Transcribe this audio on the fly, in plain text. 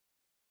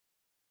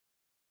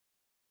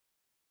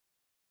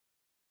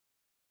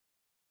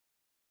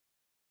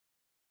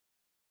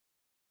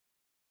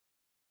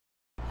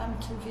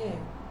Hampton View?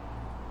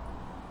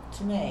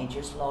 To me,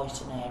 just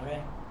light and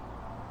airy.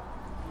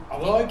 I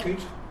like it.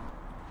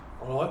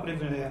 I like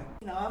living here.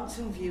 You know,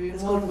 Hampton View,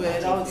 in one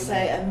word, I would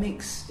say a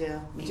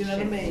mixture. Do you know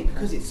what I mean?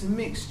 Because it's a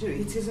mixture.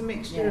 It is a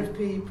mixture of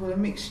people, a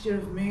mixture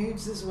of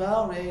moods as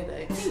well,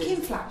 really. I think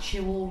in flats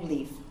you all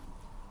live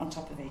on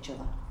top of each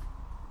other.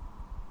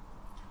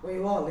 Well,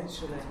 you are,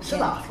 literally. It's a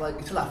laugh, like,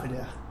 it's a laugh in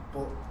here,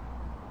 but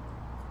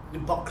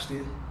you're boxed in,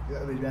 you know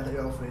what I mean, you have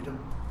your own freedom.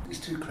 It's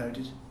too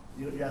crowded,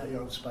 you have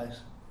your own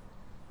space,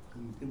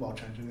 and you're more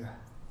changing here.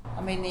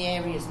 I mean, the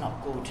area's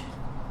not good,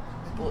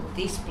 but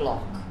this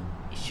block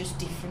is just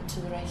different to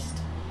the rest.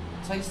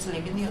 So I used to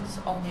live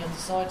on the other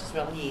side as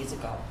well years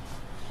ago,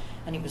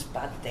 and it was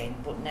bad then,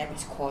 but now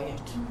it's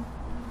quiet.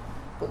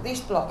 But this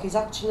block is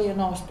actually a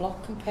nice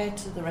block compared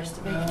to the rest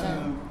of it.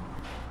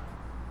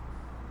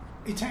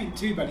 It ain't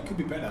too bad, it could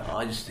be better.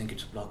 I just think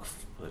it's a block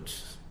of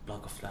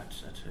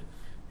flats, that's it.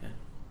 Yeah.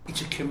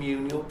 It's a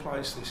communal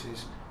place, this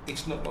is.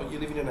 It's not like you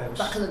live in a house.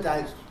 Back in the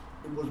day,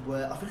 it was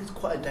where I think it's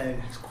quite a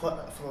down. It's quite,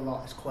 for a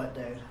lot, it's quite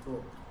down,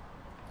 but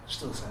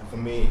still the same. For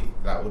me,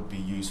 that would be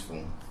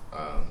useful.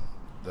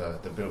 The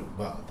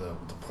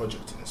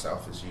project in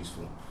itself is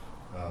useful.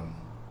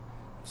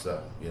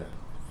 So yeah,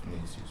 for me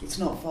it's useful. It's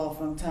not far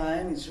from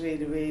town. It's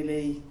really,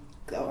 really.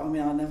 I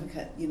mean,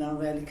 I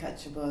rarely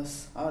catch a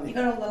bus. You've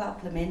got all the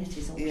local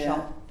amenities, all the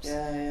shops.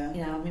 Yeah.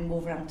 You know, I mean,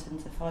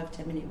 Wolverhampton's a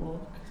 5-10 minute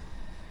walk.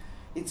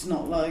 It's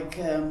not like.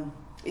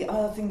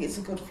 I think it's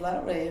a good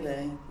flat,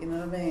 really. You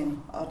know what I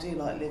mean? I do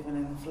like living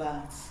in a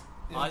flat.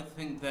 I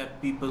think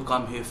that people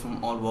come here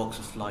from all walks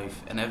of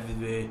life, and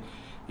everywhere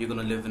you're going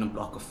to live in a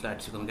block of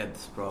flats, you're going to get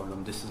this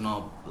problem. This is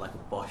not like a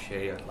posh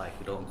area, like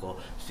you don't go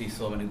see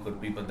so many good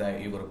people there,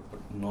 you've got to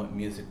put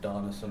music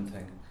down or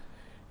something.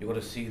 You've got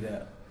to see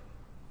that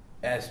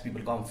as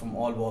people come from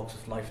all walks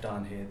of life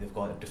down here, they've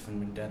got a different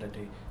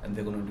mentality and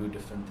they're going to do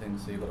different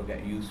things, so you've got to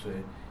get used to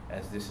it,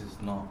 as this is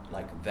not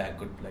like that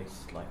good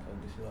place. Like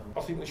this is.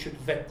 I think they should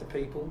vet the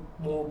people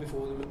more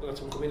before they let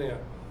them come in here.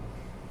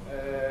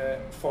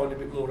 Find a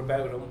bit more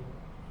about them,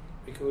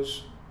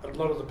 because a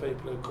lot of the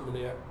people who come in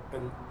here,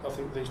 and I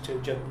think these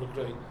two gentlemen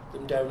agree,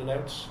 them down and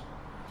outs.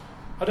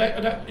 I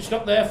don't, it's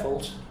not their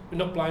fault, we're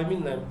not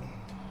blaming them,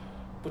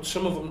 but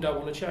some of them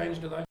don't want to change,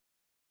 do they?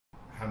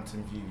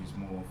 Hampton View is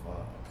more of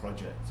a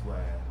project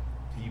where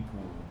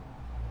people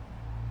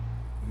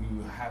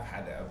who have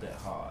had it a bit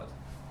hard,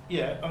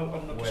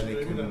 I'm not where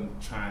they can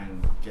try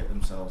and get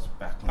themselves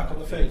back on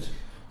the feet.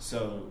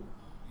 So,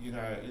 you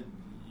know,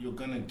 you're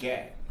going to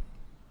get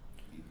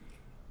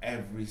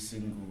every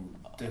single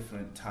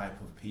different type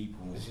of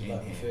people This is in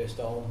like here. my first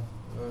home,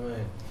 you know what I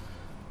mean?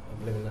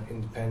 I'm living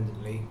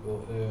independently,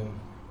 but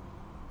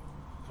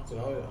I don't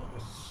know,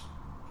 it's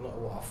not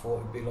what I thought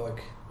it'd be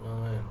like, you know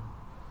what I mean?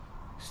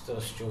 It's still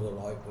a struggle,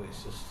 like, but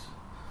it's just,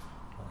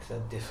 like I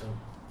said, different.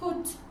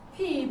 Put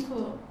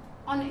people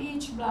on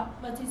each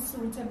block that is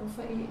suitable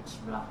for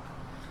each block.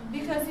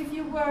 Because if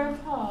you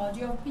work hard,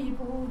 you have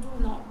people who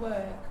do not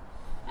work,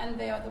 and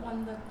they are the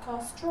ones that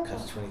cause trouble.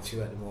 Because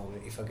 22 at the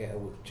moment, if I get a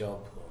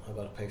job, I've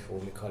got to pay for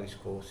all my college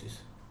courses.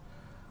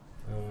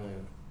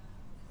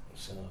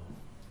 So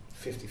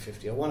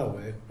 50-50. I want to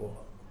work, but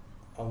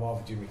I'd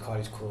rather do my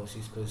college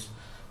courses because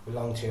my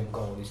long-term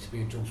goal is to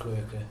be a drugs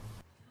worker.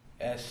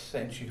 As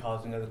Century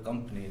Housing as a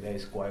company,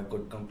 there's quite a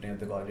good company, and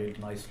they've got really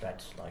nice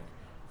flats, like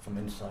from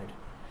inside,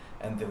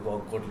 and they've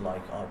got good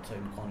like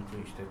outside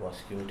concrete. They've got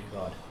security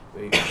guard.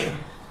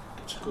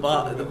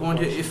 But the point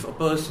is, if a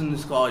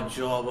person's got a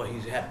job or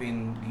he's happy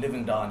in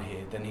living down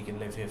here, then he can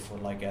live here for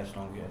like as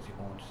long as he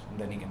wants, and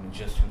then he can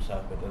adjust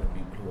himself with other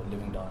people who are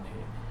living down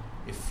here.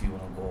 If you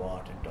want to go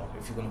out and talk,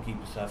 if you're going to keep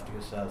yourself to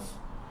yourself,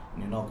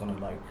 and you're not going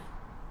to like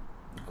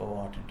go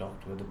out and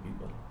talk to other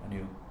people, and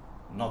you're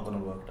not going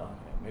to work down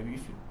here, maybe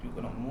if you're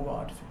going to move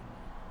out of here.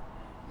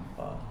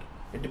 But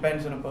it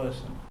depends on a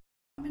person.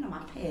 I mean, I'm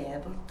happy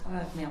here, but I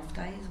have my off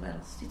day as well.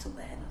 I sit up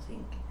there and I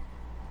think,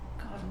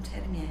 God, I'm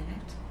tearing my hair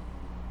out.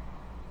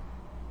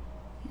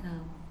 You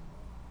know,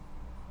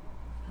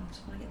 I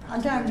just want to get back I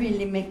don't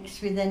really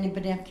mix with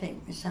anybody. I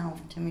keep myself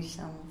to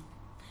myself.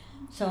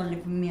 So I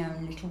live in my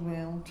own little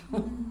world.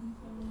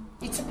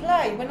 It's a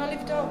play. When I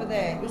lived over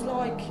there, it was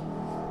like,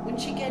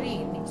 once you get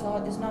in, it's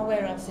like there's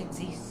nowhere else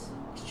exists.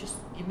 It's just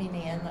you're in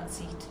here and that's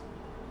it.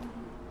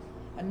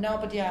 And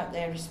nobody out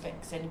there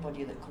respects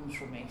anybody that comes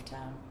from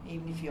Town.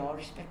 Even if you are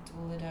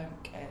respectable, they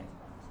don't care.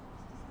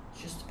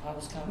 It's just a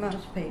postcode.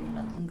 Most people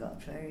haven't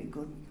got a very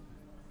good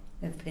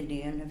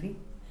opinion of it.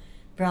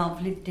 But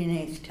I've lived in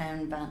East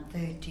Town about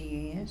 30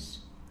 years.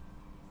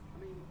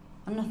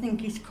 And I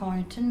think it's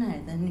quieter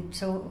now than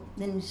it's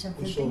everything.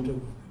 We're sort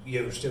of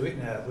used to it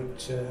now,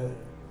 but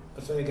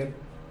I think again,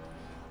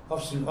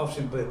 I've seen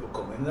people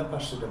come in, they've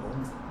lasted a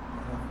month,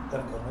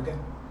 they've gone again.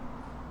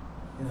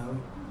 You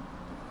know,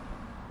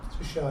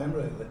 it's a shame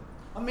really.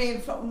 I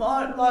mean, from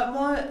my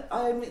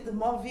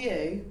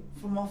view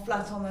from my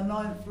flat on the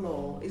 9th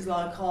floor is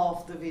like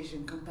half the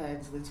vision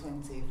compared to the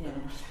 20th. Yeah.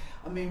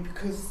 I mean,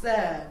 because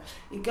there,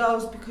 it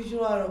goes, because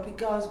you're higher up, it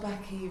goes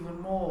back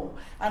even more.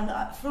 And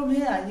from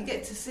here, you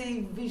get to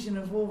see vision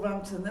of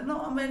Wolverhampton that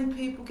not many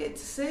people get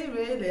to see,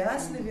 really.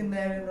 Us living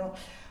there,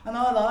 and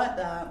I like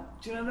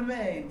that. Do you know what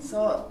I mean?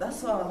 So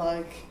that's what I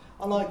like.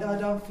 I like that I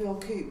don't feel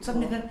cooped. So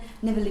I've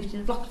never lived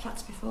in a block of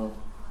flats before.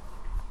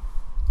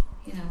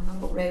 You know, I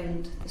look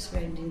round the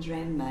surroundings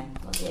around me,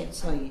 like the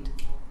outside,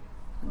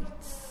 and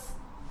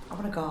I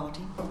want a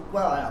garden.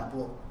 Well, I am,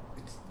 but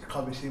you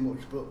can't be seeing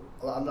much, but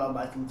I'm not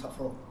making the top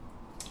floor.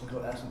 I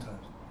go there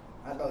sometimes.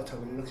 At night time,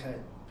 when you look out,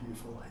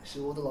 beautiful. You see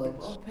all the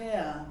lights. Up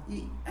here,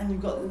 and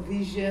you've got the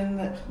vision,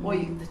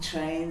 the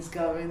trains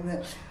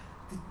going,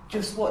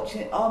 just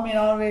watching. I mean,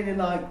 I really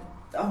like.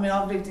 I mean,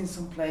 I've lived in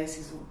some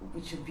places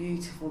which are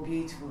beautiful,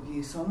 beautiful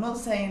views. So I'm not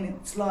saying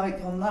it's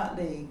like on that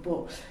league,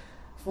 but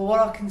for what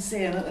I can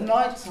see, and at the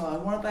night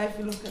time, what about if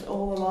you look at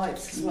all the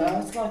lights as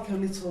well? It's like a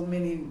little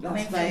mini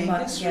Las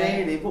Vegas,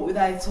 really, but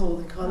without all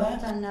the colour. I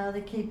don't know,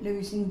 they keep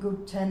losing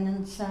good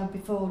tenants, so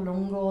before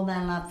long all they'll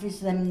have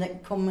is them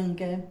that come and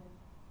go.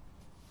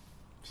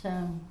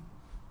 So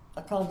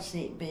I can't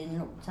see it being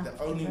looked after.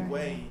 The only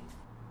way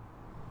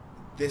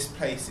this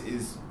place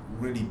is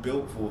really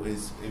built for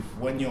is if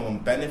when you're on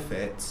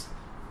benefits,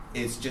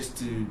 it's just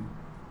to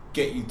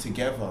get you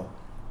together,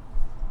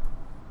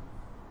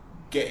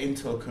 get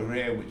into a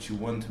career which you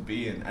want to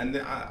be in. And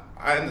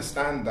I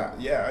understand that,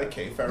 yeah,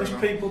 okay, fair enough.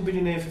 There's people been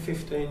in here for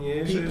 15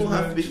 years. People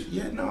have been,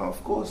 yeah, no,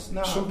 of course,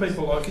 no. Some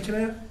people like it in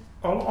here.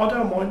 I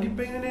don't mind it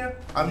being in here.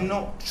 I'm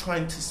not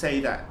trying to say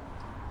that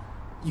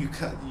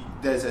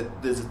there's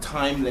a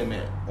time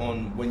limit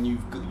on when you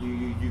can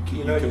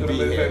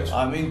be here.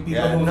 I mean,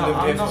 people who've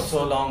lived here for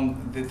so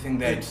long, they think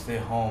that it's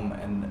their home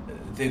and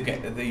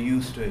they're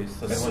used to it,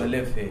 so they want to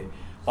live here.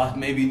 But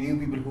maybe new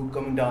people who are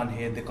coming down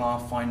here, they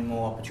can't find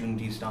more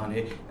opportunities down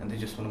here and they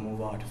just want to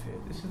move out of here.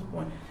 This is the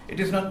point.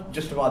 It is not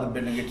just about the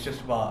building, it's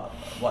just about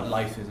what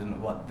life is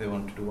and what they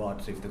want to do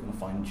out, so if they're going to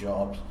find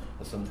jobs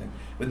or something.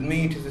 With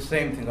me, it is the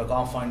same thing. I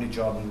can't find a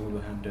job in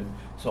Wolverhampton,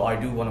 so I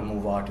do want to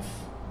move out of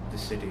the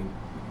city.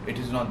 It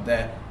is not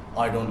that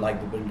I don't like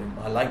the building.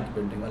 I like the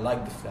building, I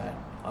like the flat,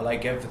 I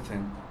like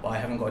everything, but I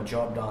haven't got a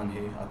job down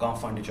here. I can't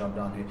find a job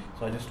down here,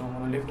 so I just don't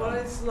want to live down here.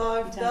 Well, it's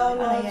life, though.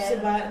 Life's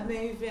about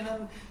moving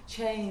and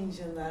change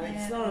and that.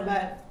 It's not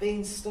about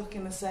being stuck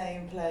in the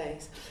same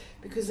place,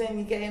 because then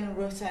you get in a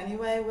rut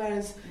anyway,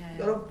 whereas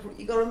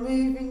you got to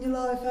move in your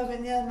life,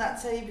 haven't you? And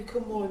that's how you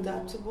become more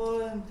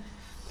adaptable and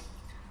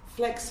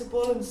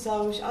flexible, and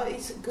so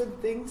it's a good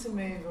thing to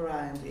move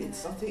around.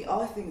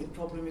 I think the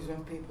problem is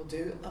when people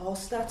are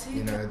static.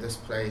 You know, this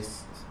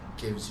place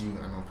gives you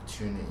an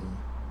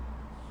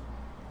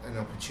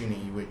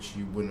opportunity which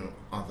you wouldn't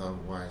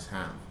otherwise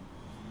have.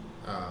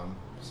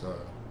 So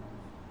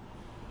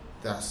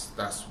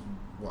that's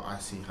what I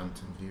see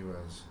Hampton View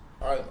as.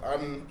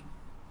 I'm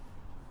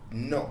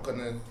not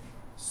gonna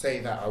say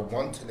that I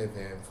want to live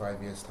here in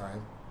 5 years'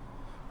 time.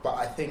 But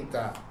I think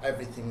that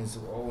everything is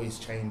always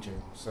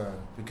changing. So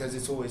because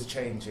it's always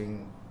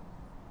changing,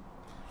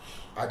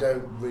 I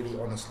don't really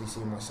honestly see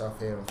myself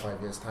here in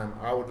 5 years' time.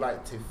 I would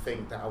like to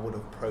think that I would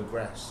have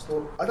progressed.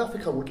 Well, I don't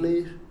think I would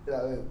leave. You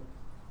know,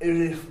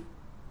 even if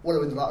when I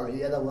win the lottery,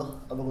 yeah, I will.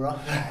 I'm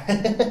not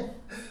gonna.